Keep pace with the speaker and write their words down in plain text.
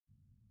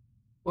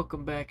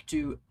Welcome back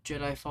to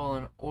Jedi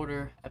Fallen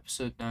Order,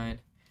 Episode 9.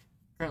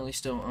 Currently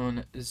still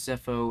on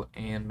Zepho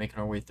and making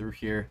our way through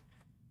here.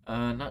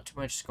 Not too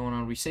much is going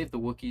on. We saved the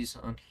Wookiees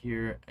on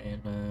here,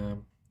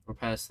 and we're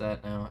past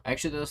that now.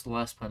 Actually, that was the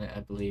last planet,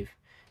 I believe.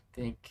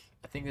 I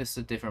think this is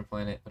a different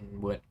planet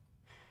than what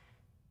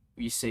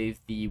we saved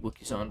the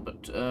Wookiees on,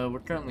 but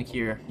we're currently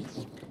here.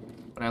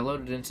 When I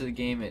loaded into the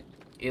game,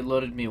 it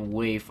loaded me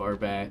way far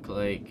back,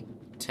 like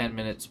 10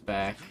 minutes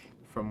back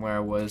from where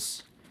I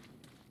was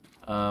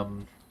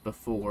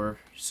before,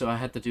 so I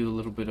had to do a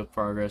little bit of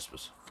progress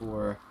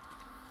before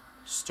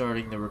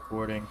starting the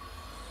recording.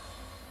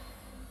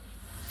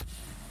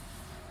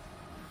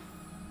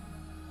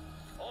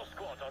 All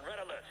squads on red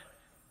alert.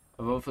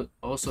 I've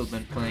also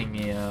been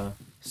playing a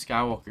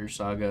Skywalker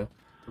Saga,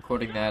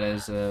 recording that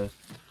as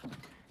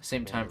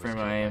same time frame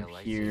I am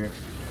here,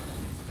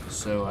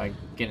 so I'm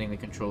getting the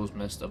controls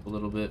messed up a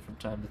little bit from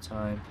time to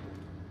time.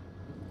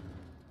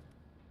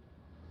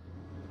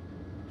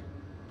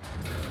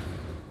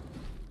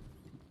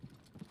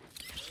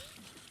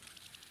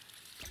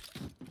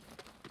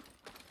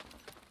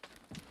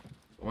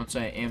 Once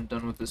I am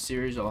done with the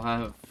series, I'll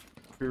have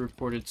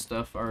pre-recorded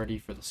stuff already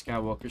for the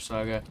Skywalker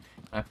Saga.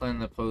 I plan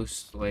to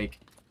post like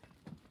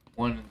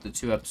 1 to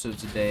 2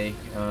 episodes a day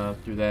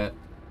through that.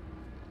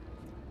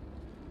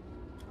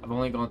 I've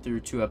only gone through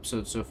 2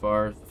 episodes so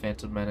far, The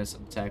Phantom Menace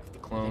and Attack of the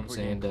Clones,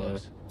 and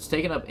it's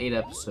taken up 8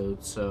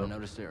 episodes, so I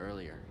noticed it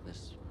earlier.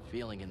 This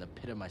feeling in the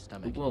pit of my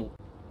stomach.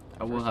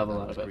 I will have a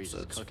lot of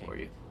episodes for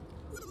you.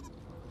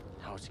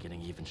 Now it's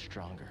getting even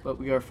stronger. But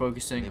we are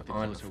focusing on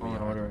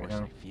Fallen Order right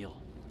now.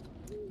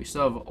 We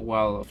still have a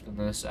while left in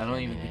this. I don't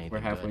even think we're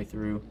halfway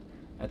through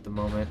at the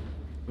moment.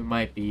 We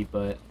might be,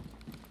 but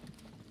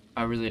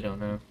I really don't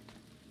know.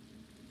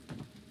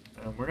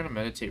 We're gonna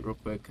meditate real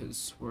quick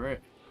because we're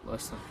at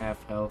less than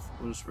half health.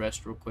 We'll just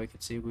rest real quick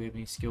and see if we have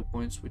any skill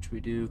points, which we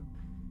do.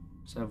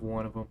 Just have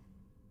 1 of them.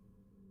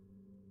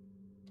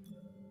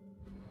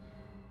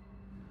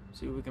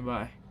 See what we can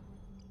buy.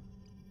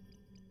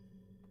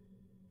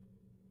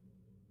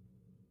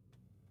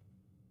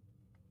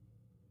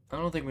 I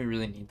don't think we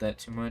really need that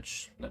too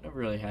much. That never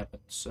really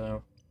happens,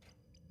 so.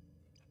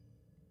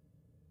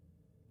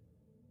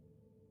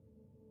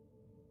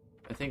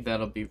 I think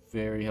that'll be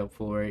very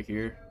helpful right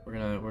here. We're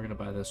gonna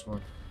buy this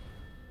one.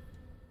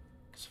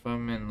 Cause if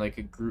I'm in like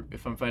a group,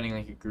 if I'm fighting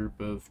like a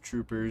group of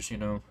troopers, you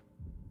know,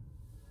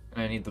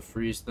 and I need to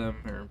freeze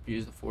them or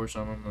use the force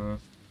on them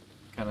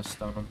to kind of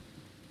stun them,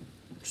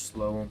 or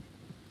slow them.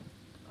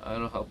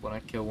 It'll help when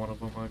I kill one of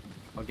them.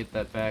 I'll get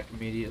that back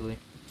immediately.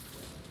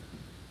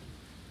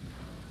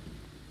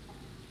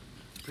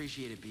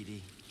 Appreciate it,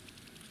 BD.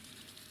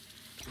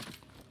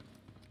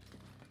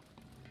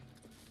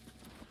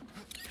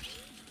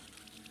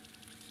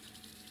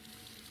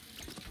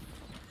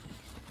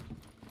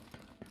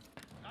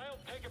 I'll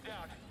take him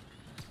down.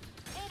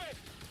 Move it!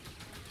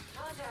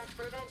 Contact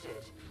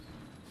prevented.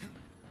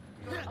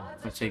 I'm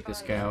gonna take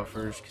this guy out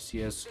first because he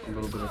has a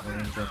little bit of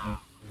range on me.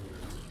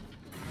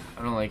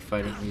 I don't like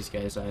fighting these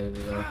guys either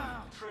though.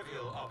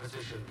 Trivial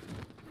opposition.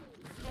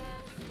 Stand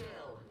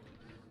still.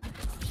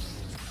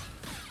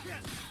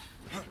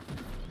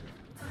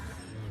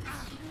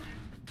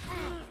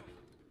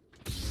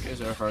 These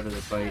guys are harder to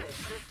fight.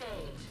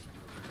 Sustained.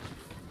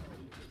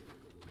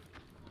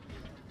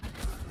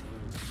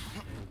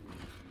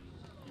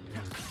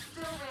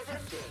 Still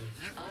resisting.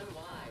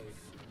 Unwise.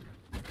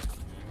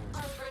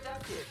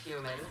 Unproductive,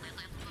 human.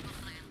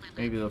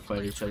 Maybe they'll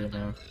fight each other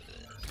now.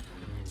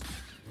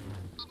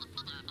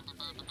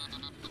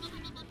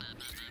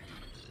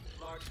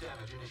 Large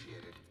damage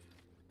initiated.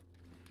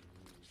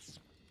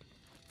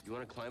 You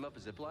want to climb up a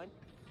zip line?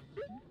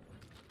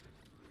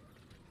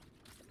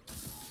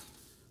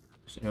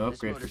 So no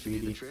upgrade for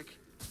BD. Trick.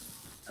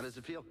 How does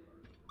it feel?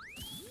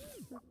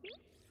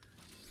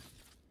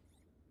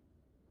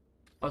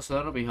 Oh, so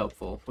that'll be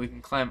helpful. We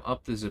can climb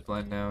up the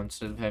zipline now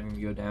instead of having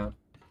to go down.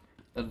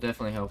 That'll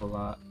definitely help a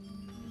lot.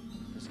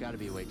 There's got to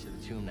be a way to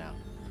the tomb now.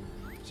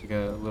 It's like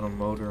a little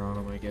motor on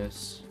them, I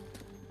guess.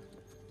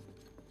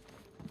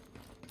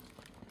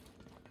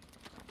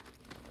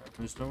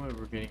 There's no way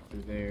we're getting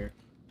through there.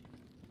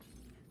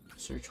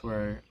 Search where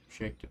our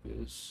objective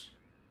is.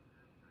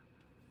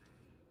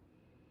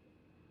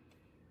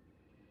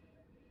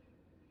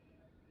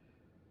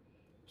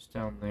 It's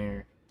down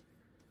there.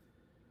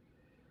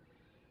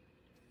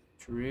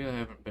 Which we really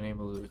haven't been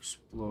able to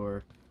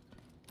explore.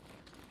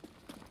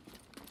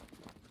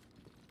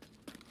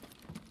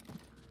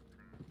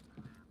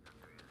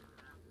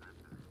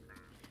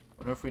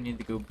 Wonder if we need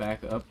to go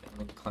back up and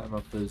then climb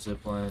up those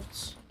zip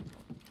lines.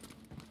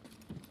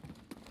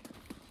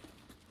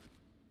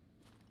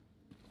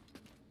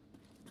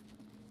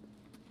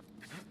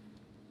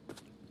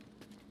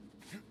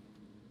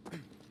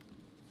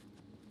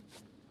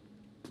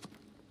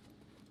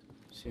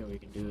 See how we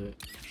can do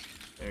it.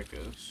 There it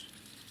goes.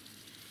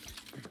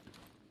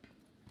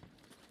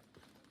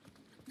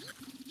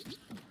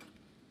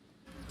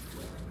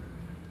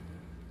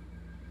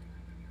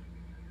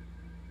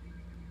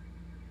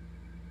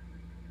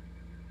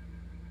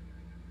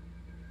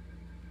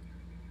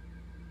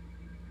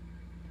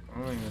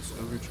 think this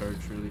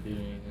overcharge really did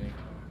anything.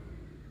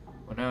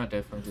 Well, now it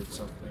definitely did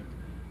something.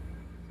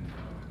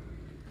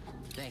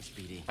 Thanks,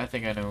 BD. I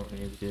think I know what we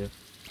need to do.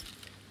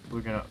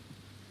 We're gonna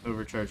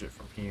overcharge it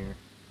from here.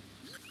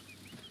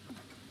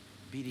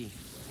 BD,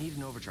 need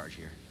an overcharge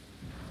here.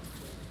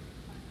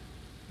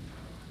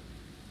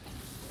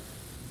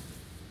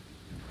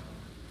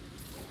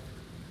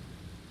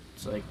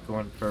 It's like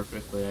going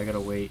perfectly. I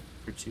gotta wait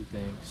for two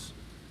things.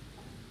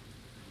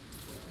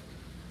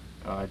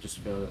 Oh, I just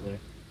failed it there.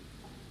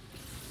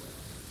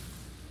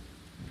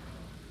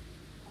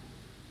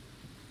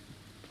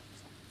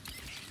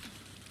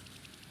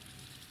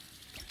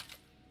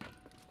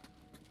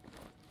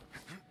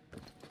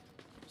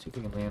 See if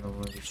we can land on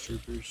one of these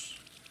troopers.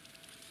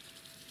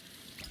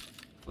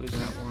 Hopefully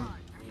that one.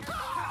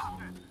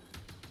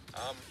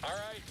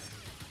 Alright.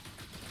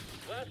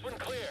 Last one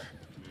clear.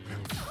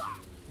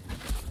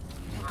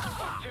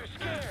 I'm too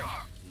scared.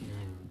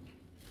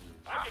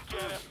 I can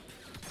get him.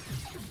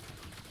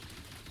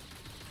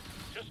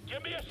 Just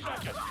give me a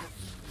second.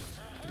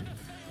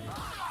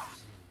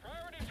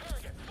 Priority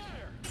target,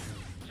 fire.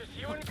 Just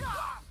you and...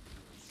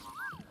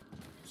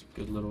 It's a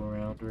good little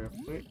round real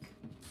quick.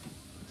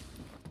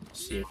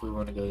 Let's see if we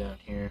want to go down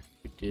here.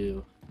 We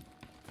do.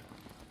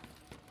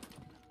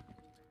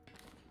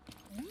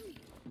 I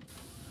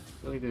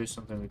feel like there's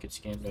something we could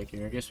scan back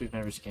here. I guess we've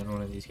never scanned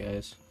one of these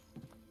guys.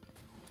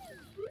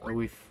 Oh,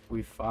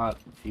 we've fought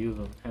a few of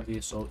them. Have the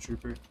assault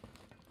trooper.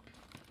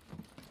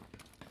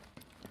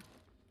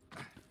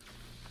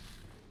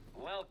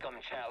 Welcome,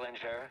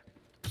 Challenger.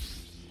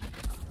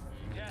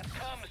 Death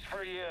comes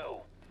for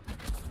you.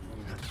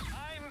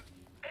 I'm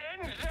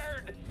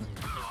injured.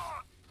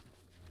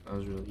 That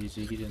was real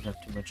easy. He didn't have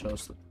too much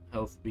health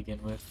to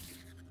begin with.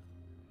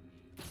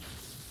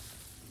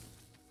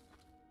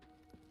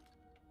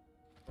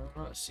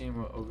 I'm not seeing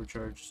what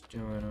overcharge is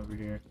doing over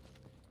here.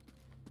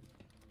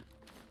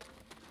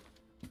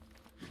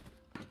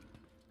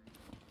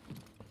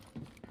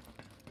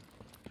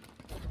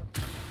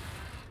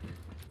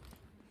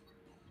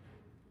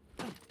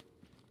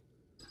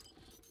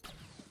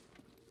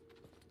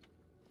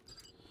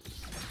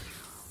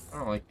 I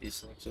don't like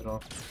these things at all.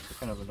 They're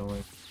kind of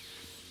annoying.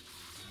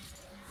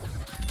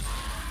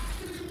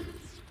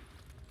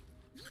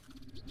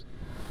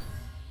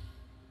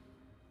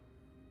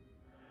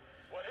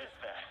 What is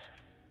that?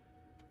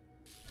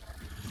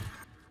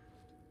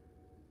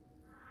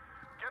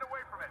 Get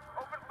away from it.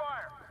 Open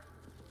fire.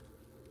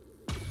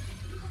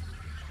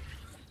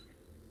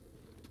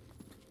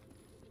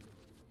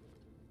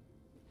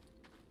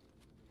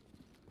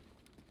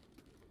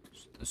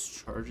 So this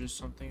charges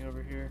something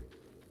over here.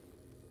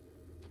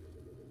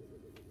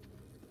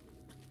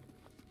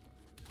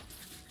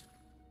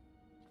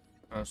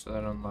 Oh, so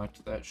that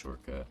unlocked that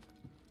shortcut.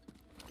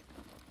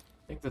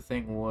 I think the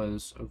thing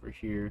was over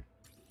here,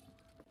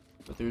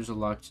 but there's a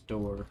locked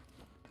door.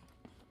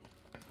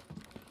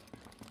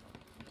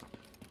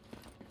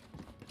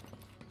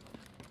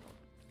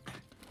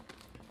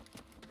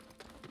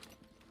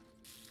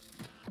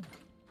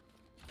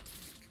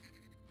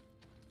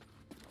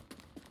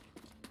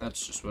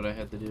 That's just what I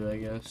had to do, I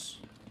guess.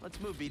 Let's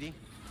move, BD.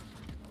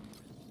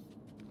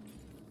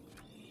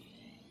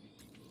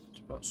 It's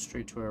about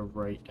straight to our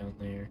right down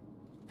there.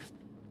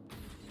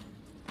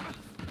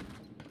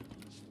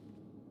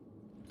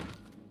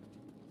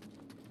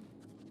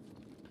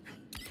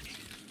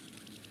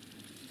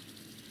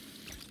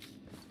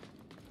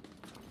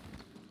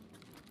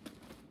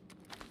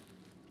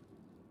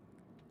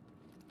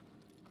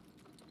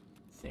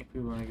 I think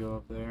we want to go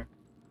up there.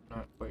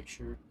 Not quite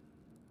sure.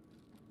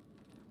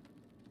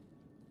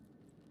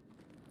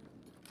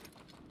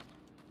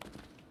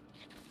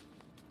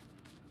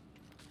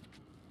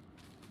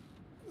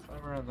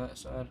 Climb around that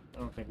side? I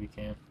don't think we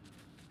can.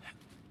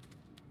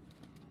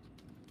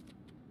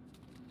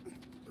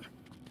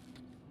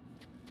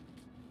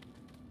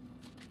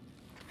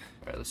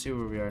 Alright, let's see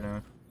where we are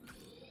now.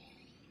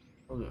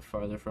 A little bit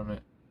farther from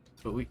it.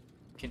 But we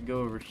can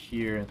go over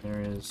here and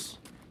there is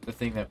the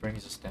thing that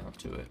brings us down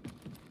to it.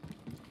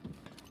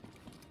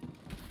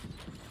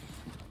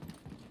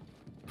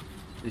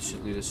 This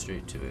should lead us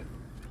straight to it.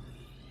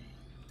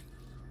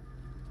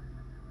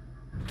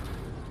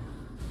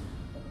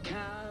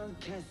 Cal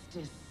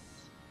Kestis.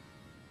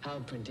 How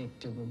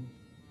predictable.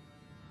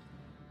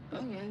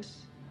 Oh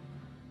yes,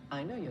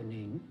 I know your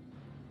name,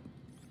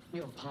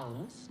 your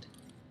past,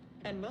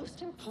 and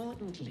most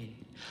importantly,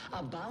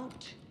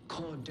 about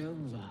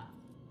Cordova.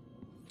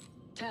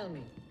 Tell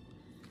me,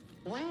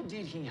 where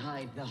did he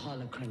hide the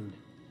holocron?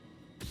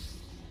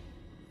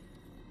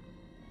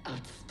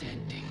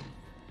 Outstanding.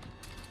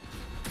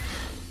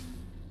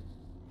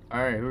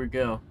 Alright, here we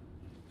go.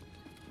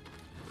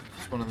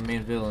 It's one of the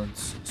main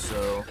villains,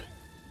 so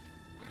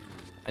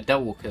I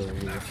doubt we'll kill her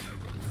here.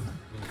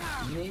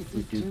 This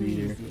We is do too beat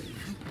her. easy.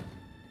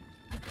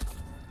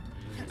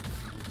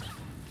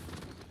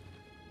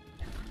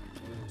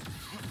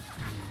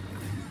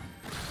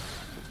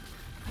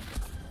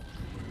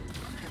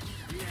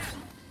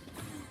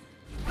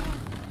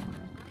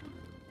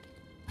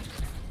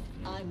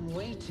 I'm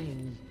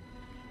waiting.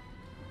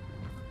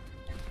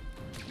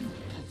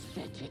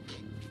 magic.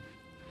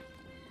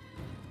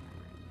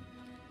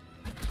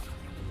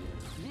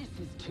 This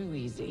is too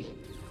easy.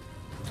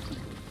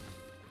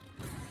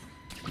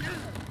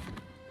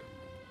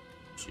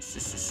 She's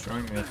just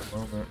destroying me at the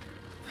moment.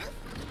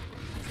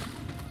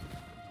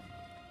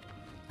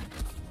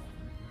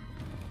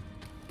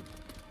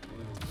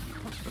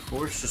 The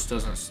force just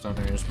doesn't stun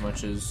her as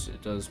much as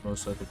it does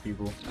most other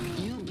people.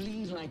 You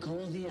bleed like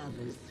all the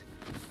others.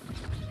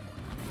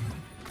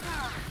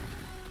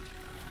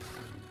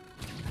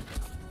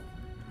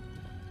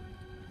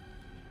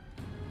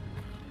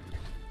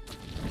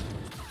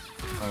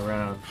 I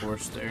ran out of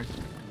force there.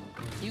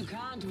 You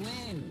can't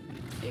win.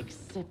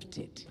 Accept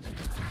it.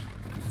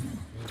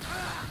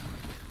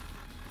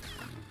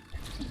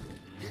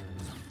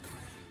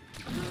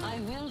 I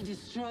will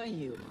destroy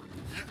you.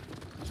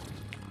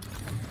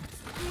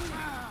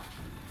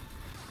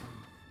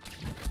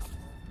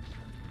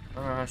 I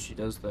don't know how she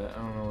does that. I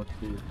don't know what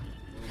to do.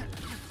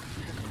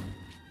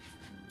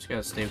 Just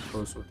gotta stay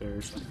close with her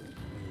or something.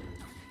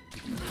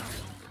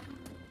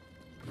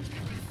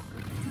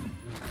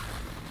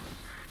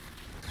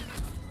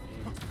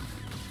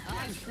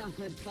 I've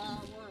suffered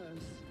far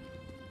worse.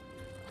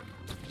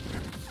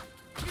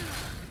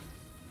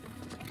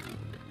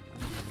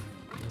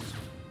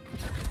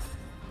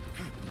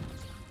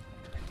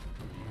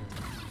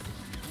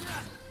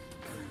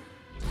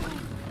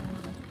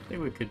 I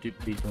think we could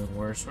be doing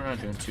worse. We're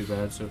not doing too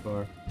bad so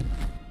far.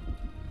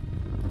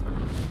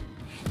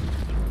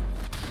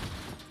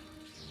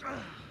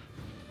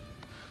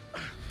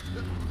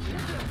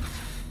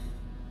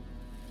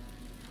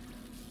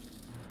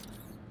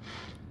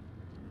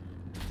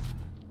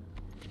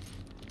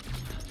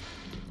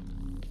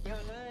 You're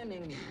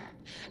learning.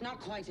 Not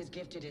quite as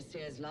gifted as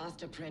Sear's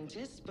last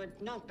apprentice, but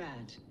not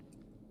bad.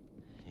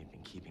 You've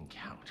been keeping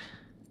count.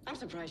 I'm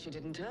surprised she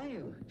didn't tell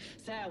you.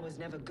 Sarah was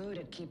never good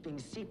at keeping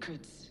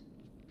secrets.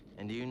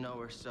 And you know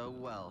her so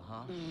well,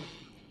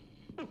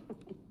 huh?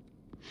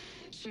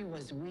 She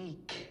was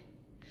weak.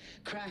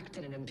 Cracked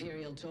in an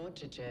Imperial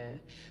torture chair.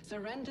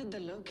 Surrendered the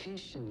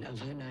location of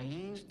her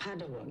naive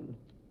Padawan.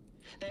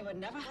 They would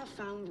never have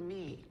found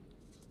me.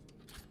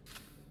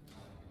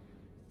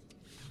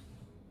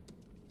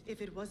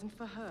 If it wasn't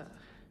for her,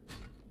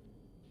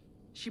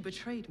 she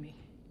betrayed me.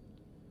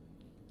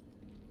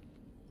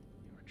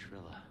 You were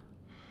Trilla.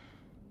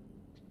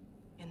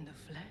 In the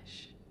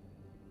flesh.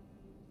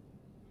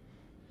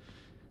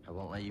 I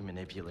won't let you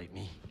manipulate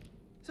me.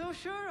 So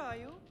sure are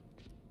you?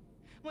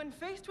 When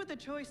faced with a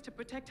choice to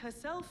protect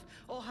herself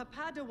or her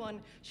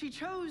Padawan, she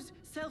chose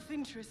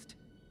self-interest.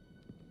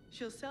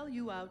 She'll sell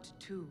you out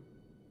too.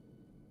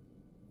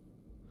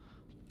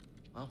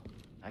 Well,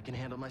 I can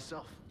handle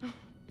myself.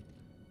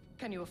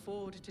 Can you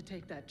afford to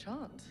take that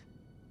chance?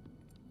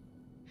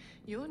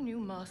 Your new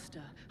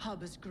master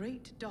harbors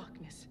great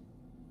darkness.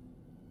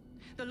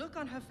 The look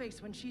on her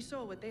face when she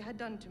saw what they had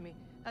done to me,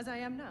 as I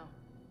am now.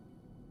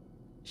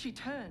 She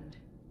turned,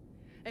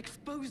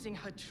 exposing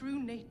her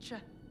true nature.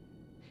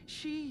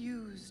 She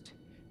used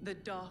the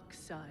dark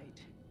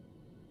side.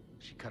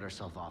 She cut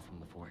herself off from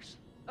the Force.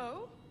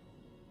 Oh?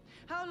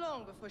 How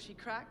long before she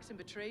cracks and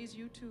betrays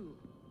you too?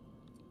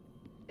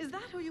 Is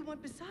that who you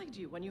want beside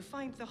you when you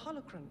find the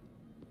holocron?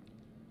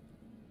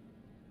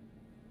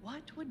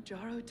 What would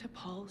Jaro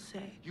Tapal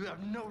say? You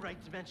have no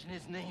right to mention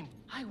his name.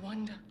 I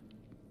wonder,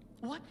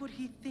 what would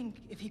he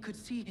think if he could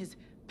see his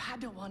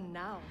Padawan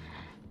now,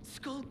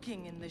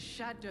 skulking in the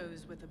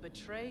shadows with a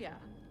betrayer,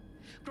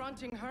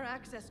 granting her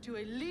access to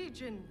a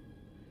legion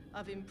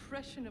of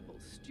impressionable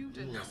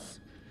students? No,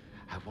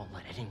 I won't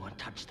let anyone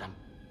touch them.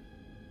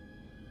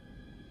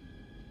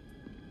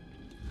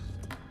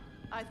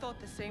 I thought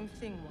the same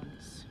thing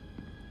once.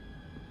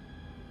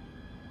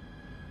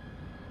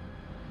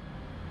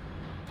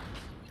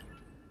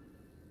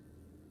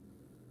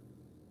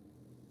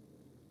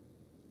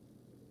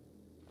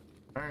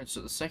 Alright,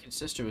 so the second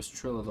sister was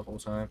Trilla the whole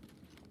time.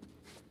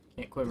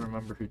 Can't quite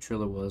remember who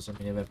Trilla was. I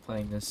mean, I've been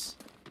playing this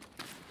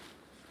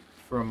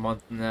for a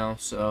month now,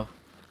 so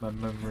my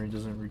memory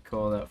doesn't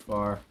recall that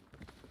far.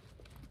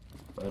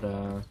 But,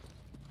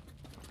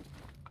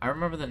 I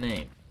remember the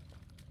name.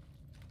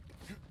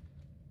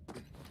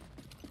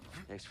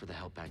 Thanks for the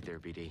help back there,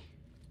 BD.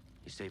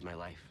 You saved my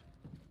life.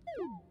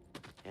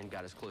 And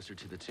got us closer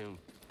to the tomb.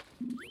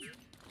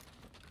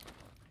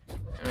 And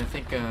I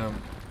think, I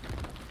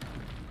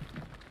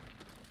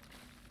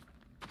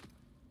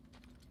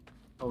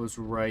was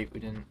right. We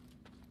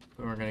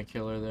weren't gonna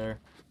kill her there.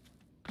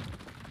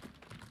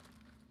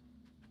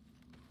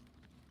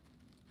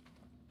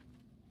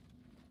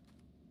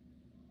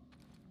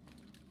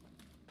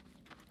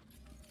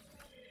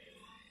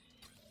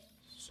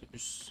 So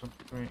there's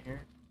something right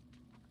here.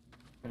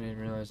 I didn't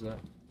realize that.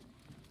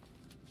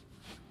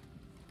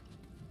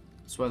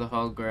 That's why the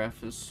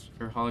holograph is,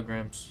 or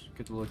holograms,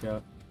 good to look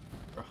at.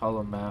 Or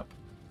holo map.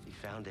 You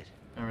found it.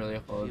 Not really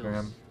a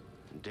hologram.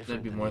 Feels different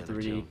That'd be than more the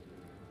other 3D. two.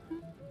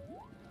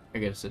 I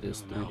guess it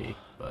is Oh, no. 3D,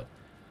 but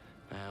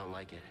I don't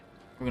like it.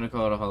 I'm gonna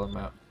call it a holo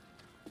map.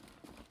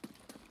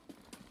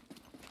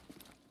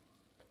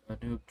 A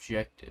new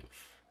objective.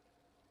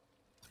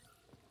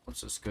 Let's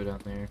just go down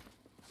there.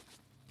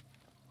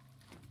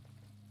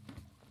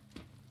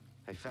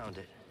 I found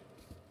it.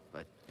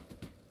 But,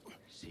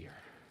 Seer,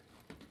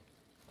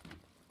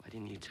 why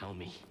didn't you tell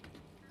me?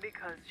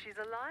 Because she's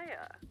a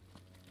liar.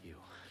 You.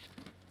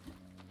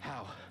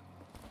 How?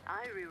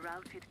 I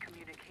rerouted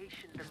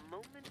communication the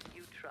moment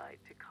you tried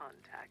to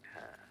contact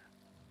her.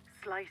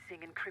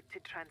 Slicing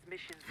encrypted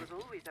transmissions was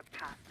always a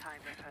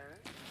pastime of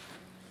hers.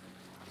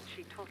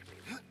 She taught me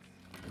once.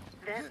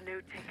 There's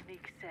no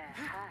technique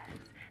Sarah has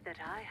that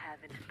I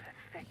haven't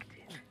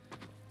perfected.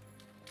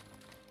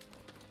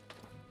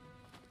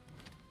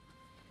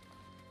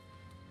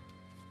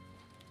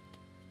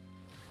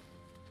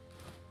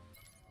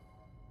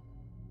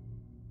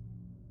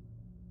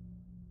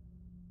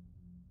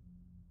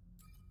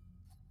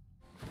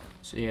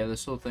 So yeah,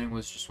 this whole thing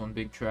was just one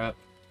big trap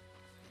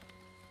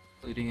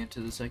leading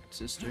into the second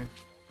sister.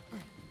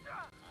 I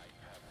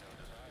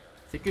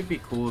think it'd be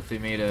cool if they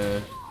made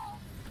a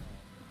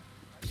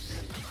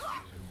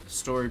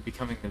story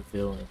becoming the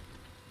villain.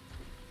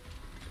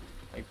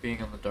 Like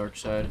being on the dark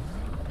side.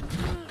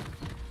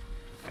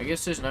 I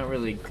guess there's not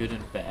really good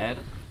and bad.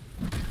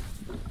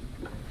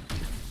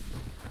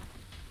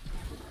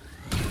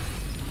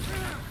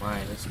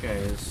 My, this guy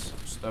has some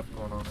stuff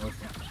going on with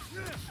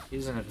him. He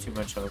doesn't have too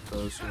much health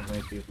though, so he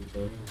might be able to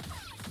live.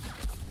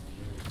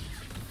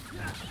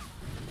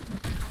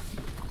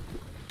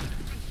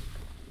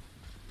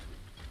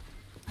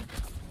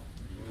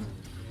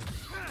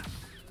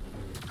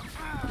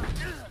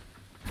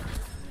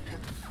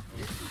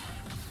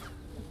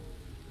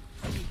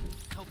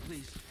 Help,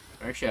 please.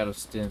 We're actually out of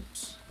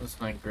stims. That's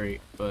not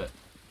great, but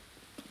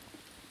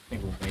I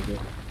think we'll make it.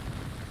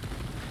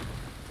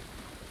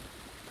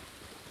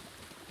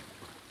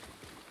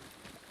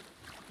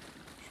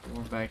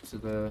 Going back to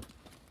the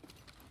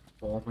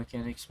ball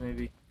mechanics,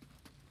 maybe.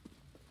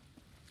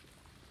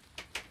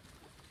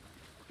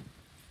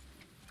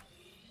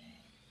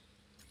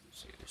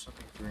 Let's see, there's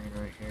something green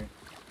right here.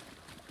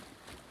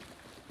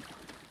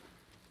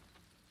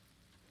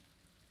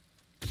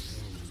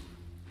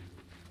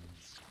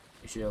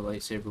 Usually a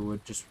lightsaber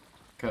would just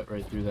cut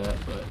right through that,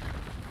 but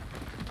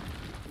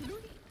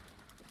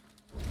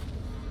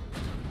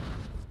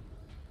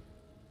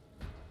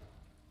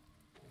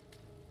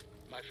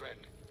My friend,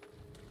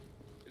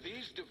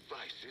 these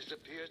devices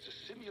appear to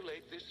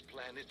simulate this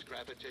planet's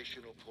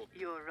gravitational pull.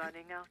 You're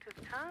running out of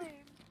time.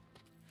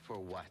 For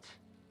what?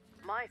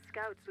 My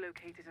scouts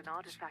located an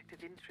artifact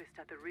of interest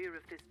at the rear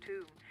of this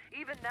tomb.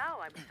 Even now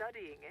I'm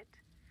studying it,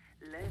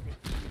 learning.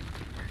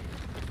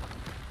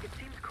 It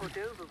seems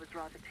Cordova was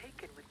rather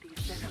taken with these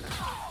Zephyrus.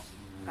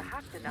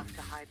 Perhaps enough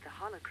to hide the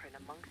holocron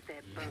amongst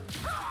their bones.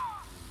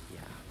 Yeah,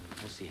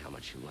 we'll see how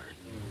much you learn.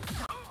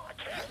 I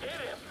can't hit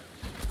him!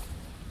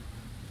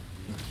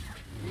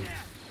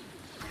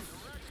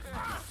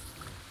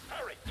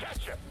 Hurry,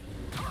 catch him!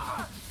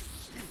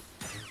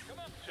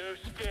 Too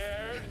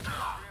scared?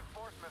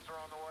 Reinforcements are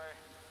on the way.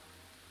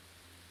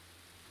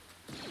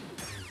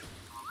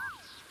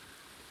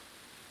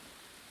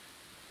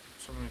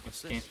 someone can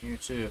scan here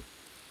too.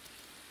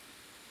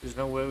 There's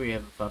no way we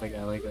haven't fought a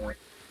guy like that.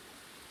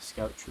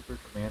 Scout Trooper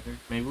Commander.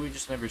 Maybe we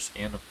just never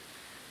scan him.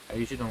 I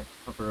usually don't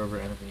hover over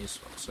enemies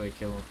once I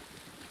kill them.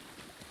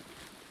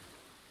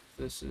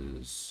 This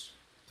is...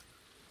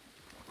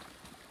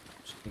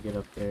 just gonna get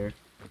up there.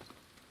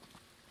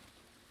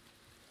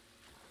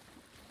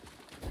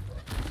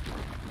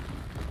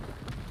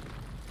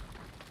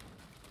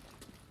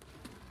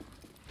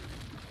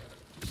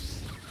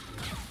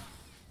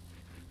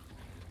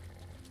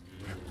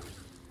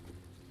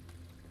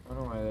 I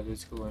don't know why that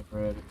is glowing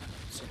red.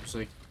 Seems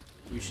like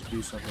we should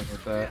do something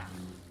with that.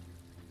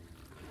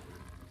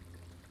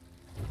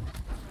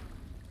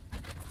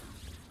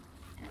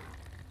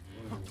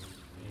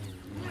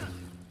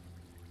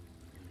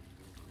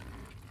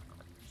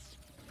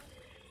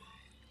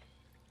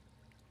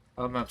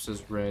 Our map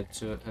says red,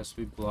 so it has to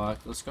be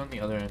blocked. Let's go on the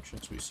other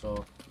entrance we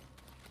saw.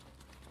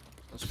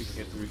 Unless we can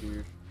get through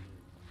here.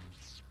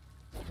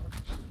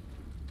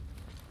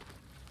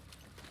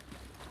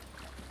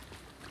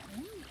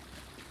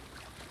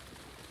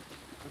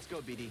 Let's go,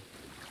 BD.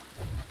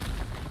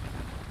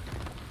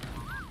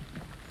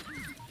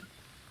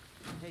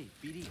 Hey,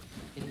 BD,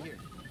 in here.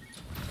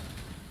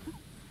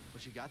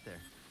 What you got there?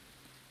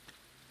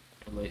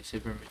 A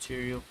lightsaber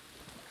material.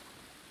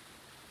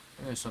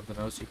 And there's something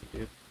else you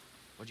can do.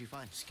 What'd you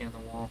find? Scan the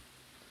wall.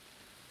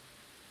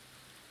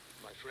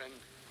 My friend,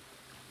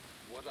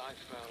 what I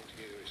found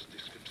here is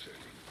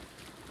disconcerting.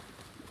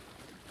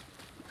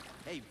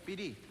 Hey,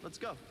 BD, let's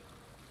go.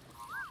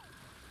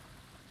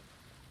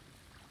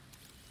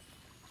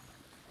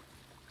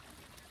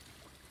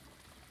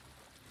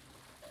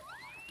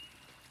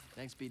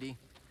 Thanks, BD.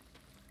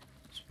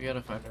 So we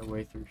gotta find our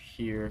way through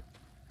here.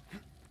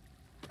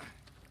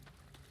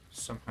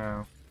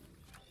 Somehow.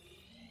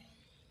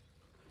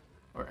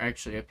 Or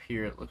actually up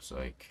here it looks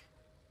like.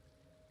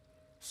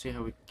 See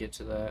how we can get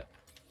to that.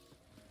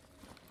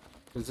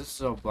 Because this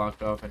is all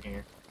blocked off in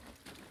here.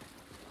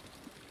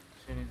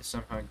 So we need to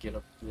somehow get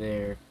up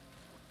there.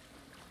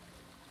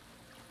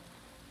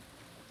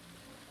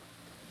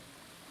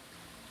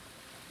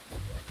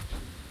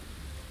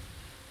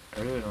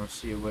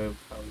 see a way of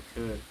how we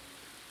could.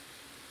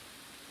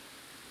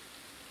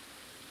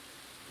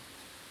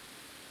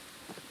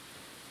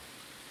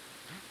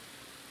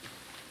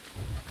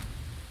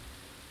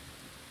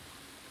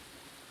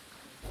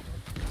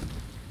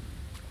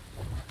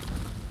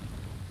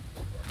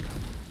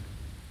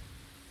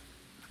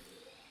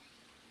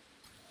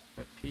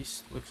 That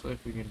piece looks like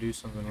we can do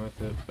something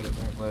with it, but it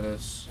won't let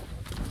us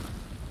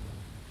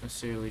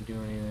necessarily do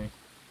anything.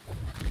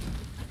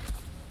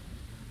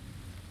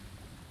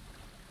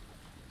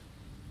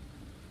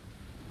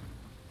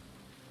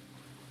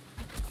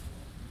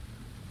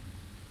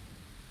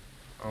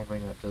 I don't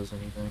think that does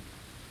anything.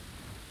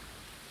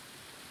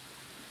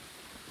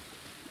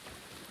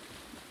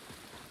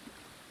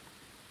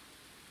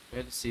 I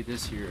had to see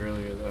this here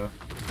earlier though.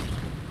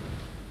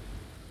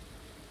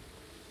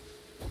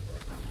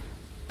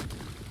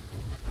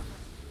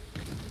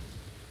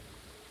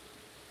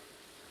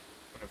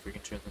 Wonder if we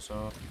can turn this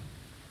off.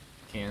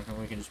 We can, and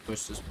we can just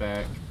push this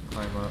back,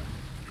 climb up.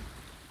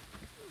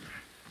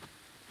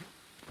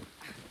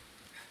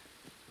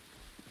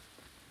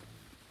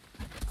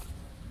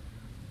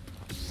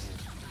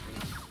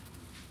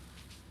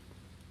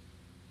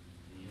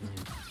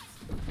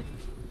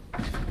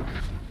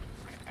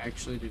 I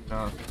actually did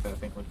not think that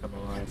thing would come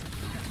alive.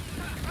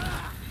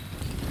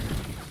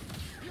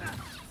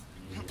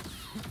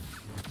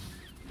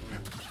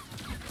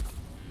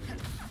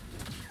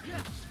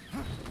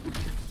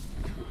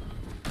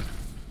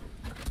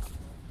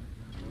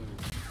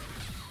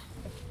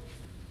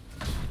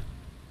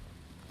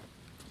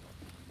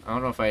 I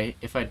don't know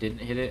if I didn't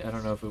hit it, I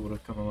don't know if it would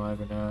have come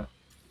alive or not.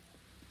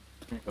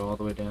 I'm gonna go all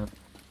the way down.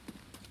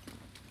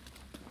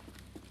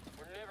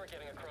 We're never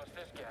getting across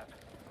this gap.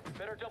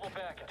 Better double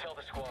back and tell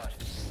the squad.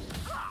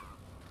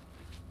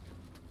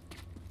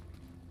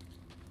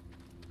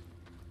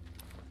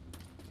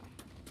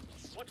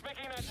 What's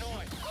making that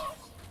noise?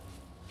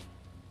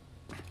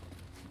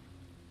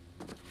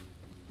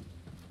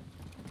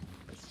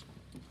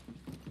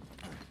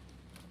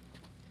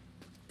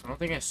 I don't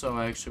think I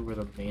saw actually where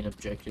the main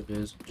objective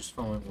is. I'm just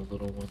following the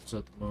little ones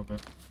at the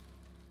moment,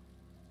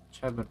 which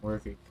have been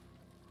working.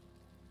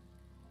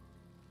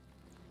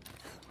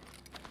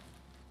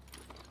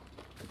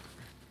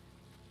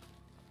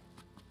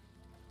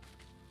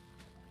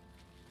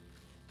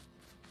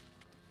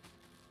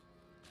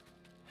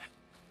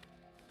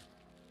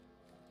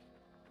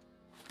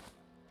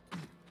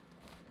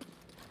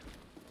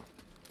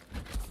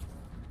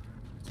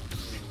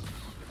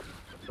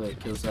 Hopefully it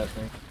kills that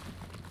thing.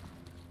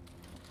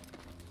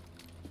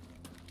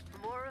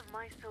 More of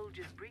my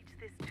soldiers breach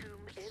this tomb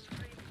every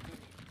minute.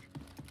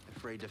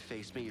 Afraid to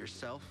face me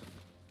yourself?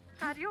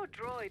 Had your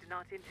droid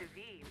not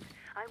intervened,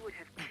 I would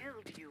have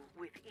killed you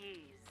with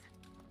ease.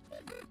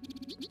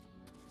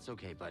 It's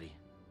okay, buddy.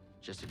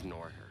 Just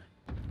ignore her.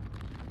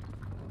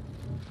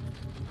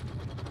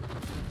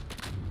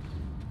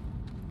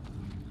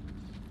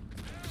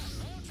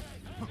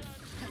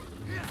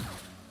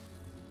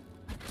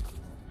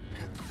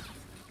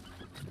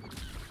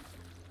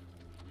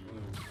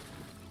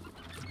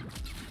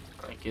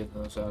 I like getting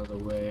those out of the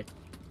way.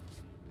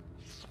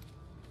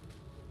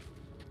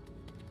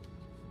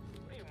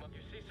 What do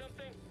you see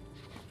something?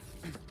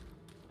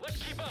 Let's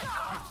keep up!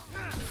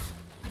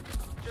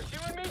 Just you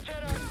and me,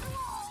 Jedi!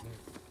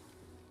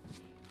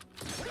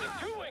 What are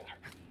you doing?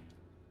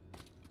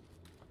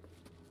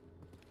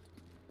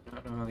 I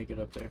don't know how they get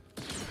up there.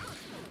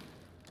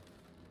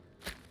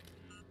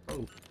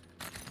 Oh.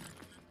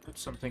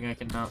 That's something I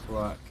cannot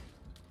block.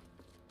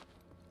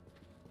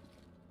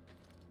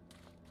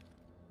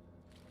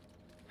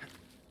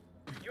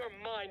 You're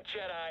mine,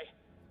 Jedi!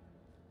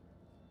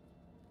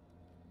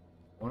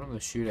 I want him to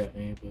shoot at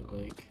me, but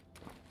like,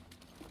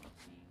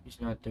 he's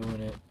not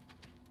doing it.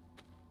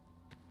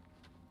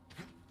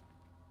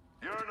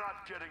 You're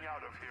not getting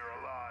out of here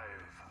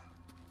alive.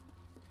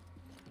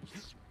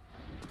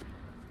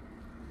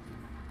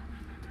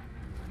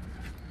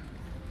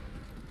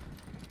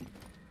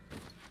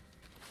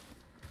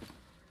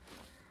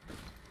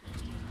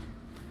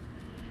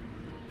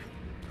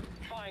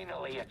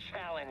 Finally, a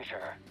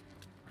challenger.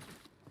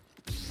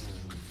 Is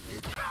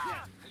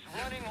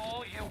running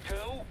all you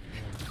do?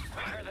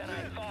 Quicker than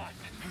I thought.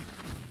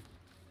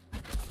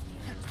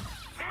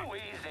 Too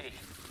easy.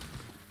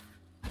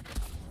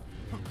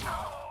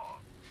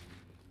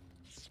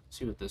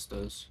 See what this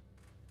does.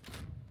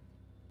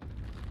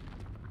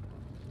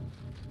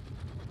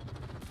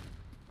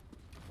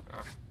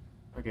 Oh,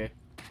 okay.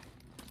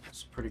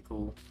 It's a pretty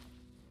cool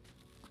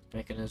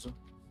mechanism.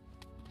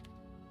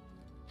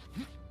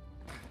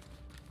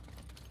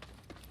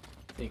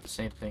 I think the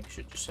same thing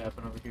should just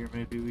happen over here.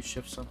 Maybe we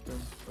shift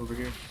something over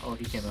here. Oh,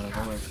 he came out of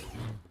nowhere.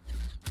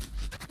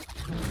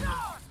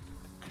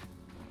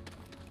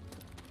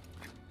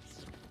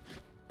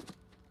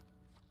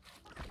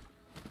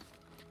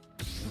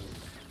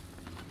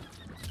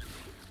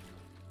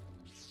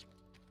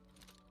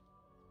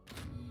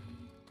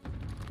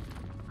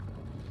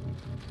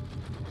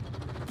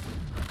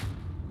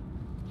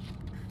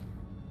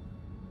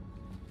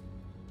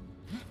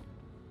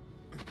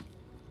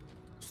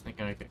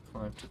 I can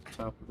climb to the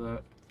top of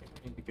that. I think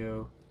we need to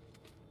go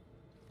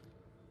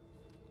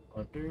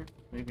under?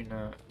 Maybe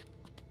not.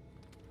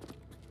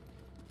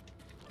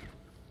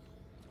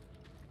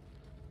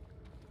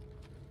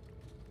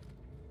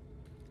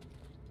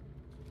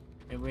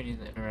 Maybe we need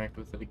to interact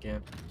with it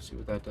again, see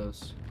what that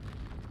does.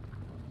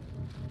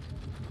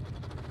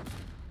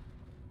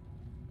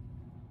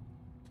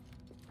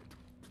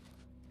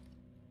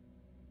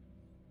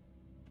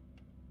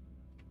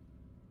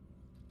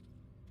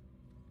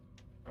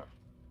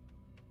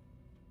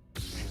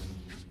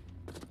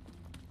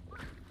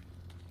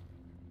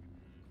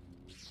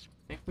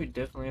 I think we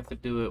definitely have to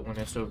do it when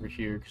it's over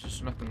here, because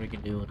there's nothing we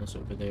can do when it's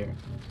over there.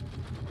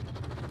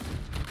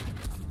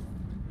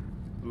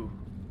 Ooh,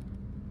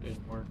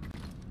 didn't work.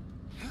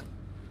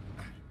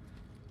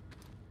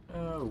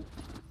 No!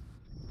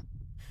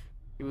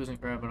 He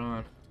wasn't grabbing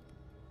on.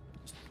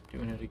 Just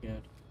doing it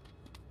again.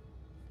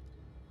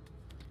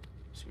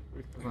 See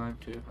where we can climb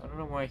to. I don't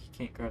know why he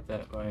can't grab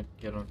that if I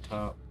get on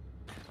top.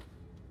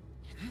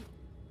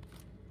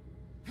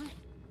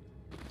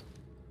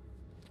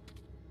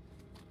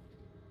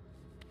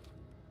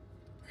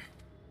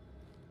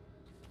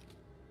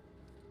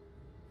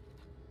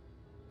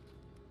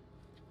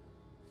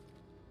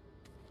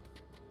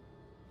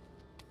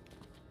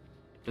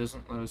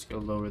 Doesn't let us go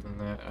lower than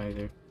that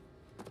either.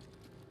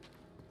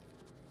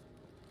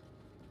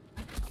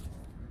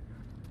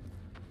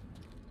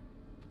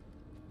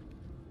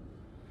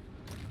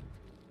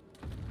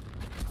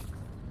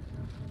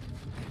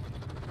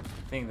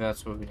 I think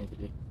that's what we need to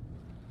do.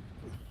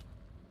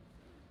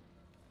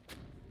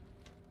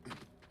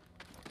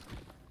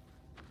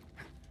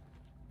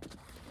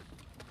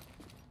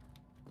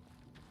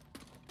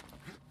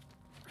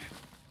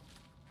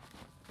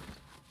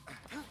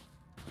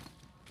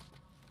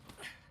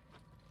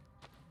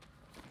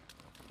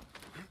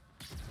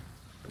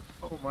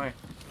 Oh my,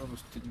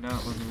 almost did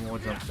not let me wall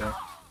jump there.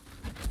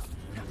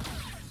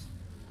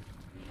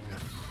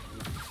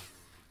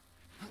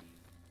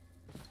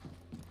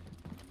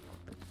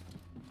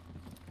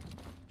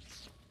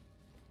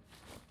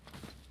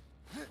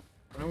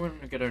 I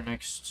want to get our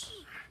next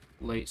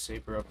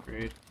lightsaber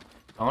upgrade.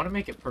 I want to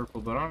make it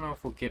purple, but I don't know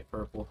if we'll get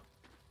purple.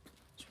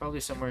 It's probably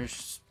somewhere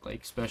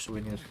like special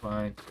we need to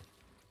find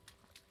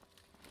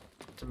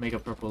to make a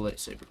purple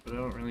lightsaber, but I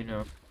don't really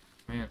know.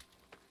 Man.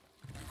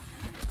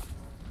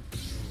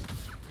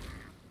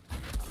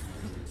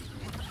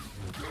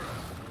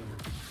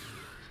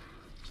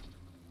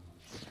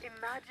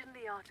 Imagine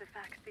the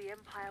artifacts the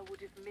Empire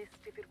would have missed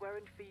if it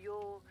weren't for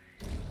your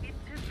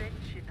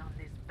intervention on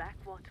this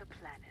backwater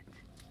planet.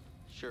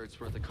 Sure it's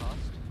worth the cost?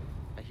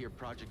 I hear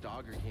Project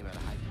Augur came at a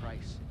high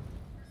price.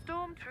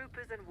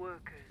 Stormtroopers and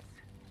workers.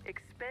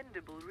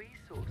 Expendable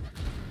resources.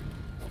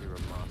 You're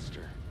a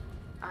monster.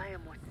 I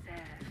am what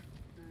Seth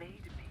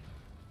made me.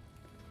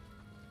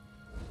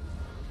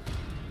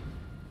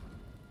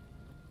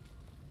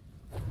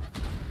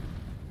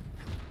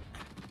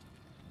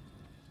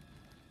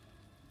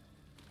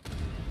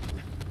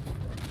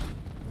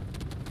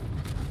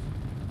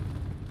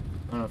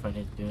 I don't know if I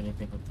need to do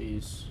anything with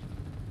these.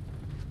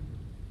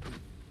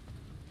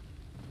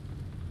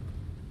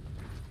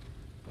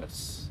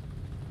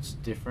 It's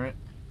different.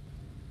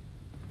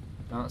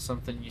 Not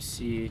something you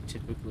see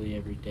typically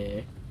every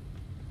day.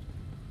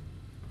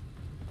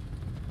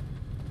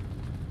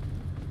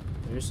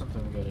 There's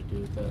something we gotta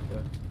do with that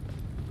though.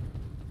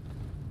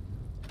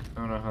 I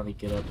don't know how they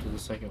get up to the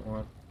second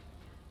one.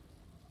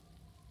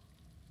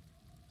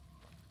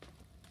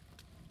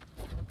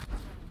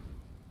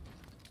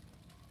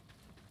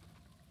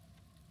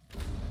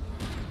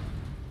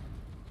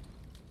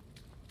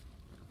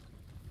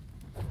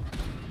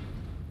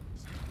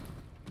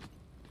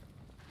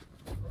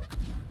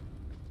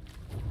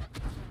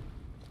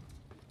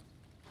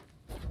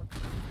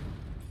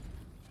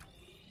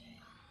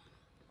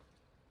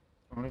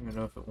 I don't even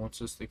know if it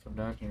wants us to come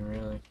down here,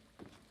 really.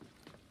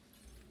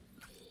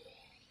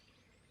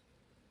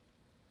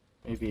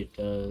 Maybe it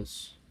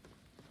does.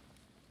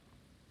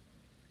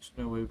 There's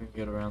no way we can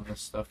get around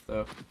this stuff,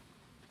 though.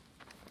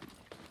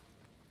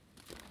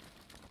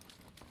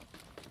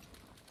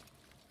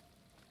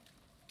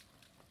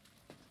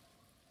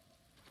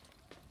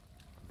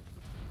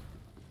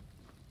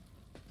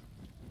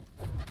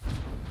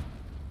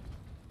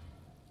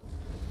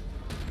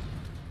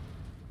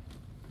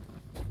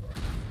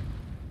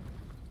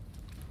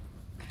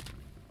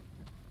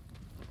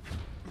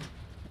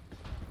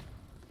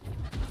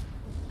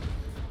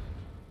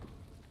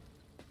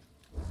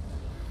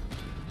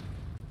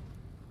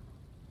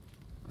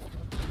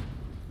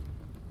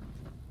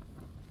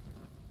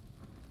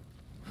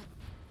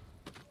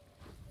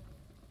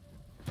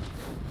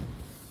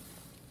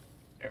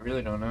 I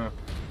really don't know.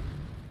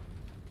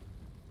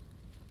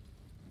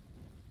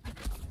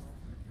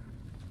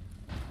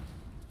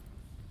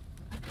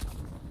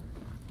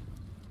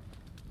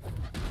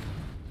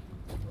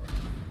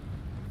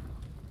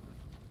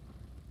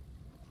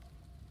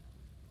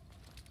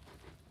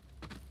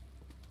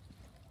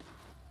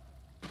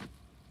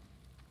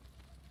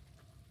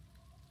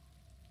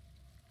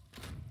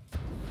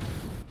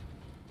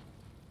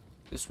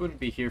 This wouldn't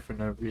be here for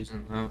no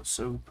reason though,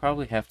 so we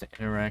probably have to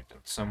interact in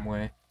some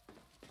way.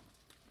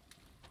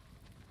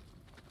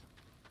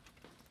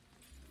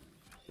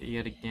 But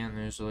yet again,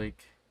 there's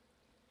like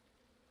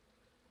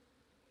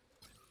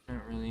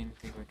not really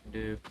anything we can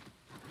do.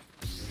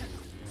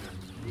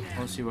 I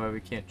don't see why we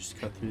can't just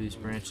cut through these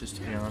branches,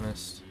 to be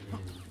honest.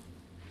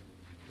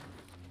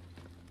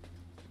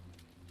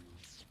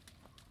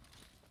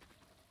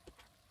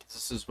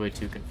 This is way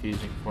too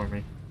confusing for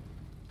me.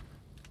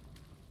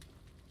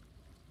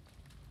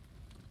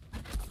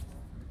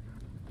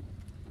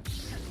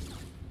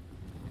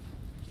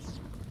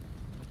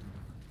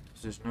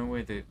 There's no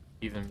way to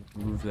even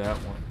move that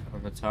one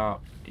on the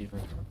top,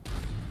 even.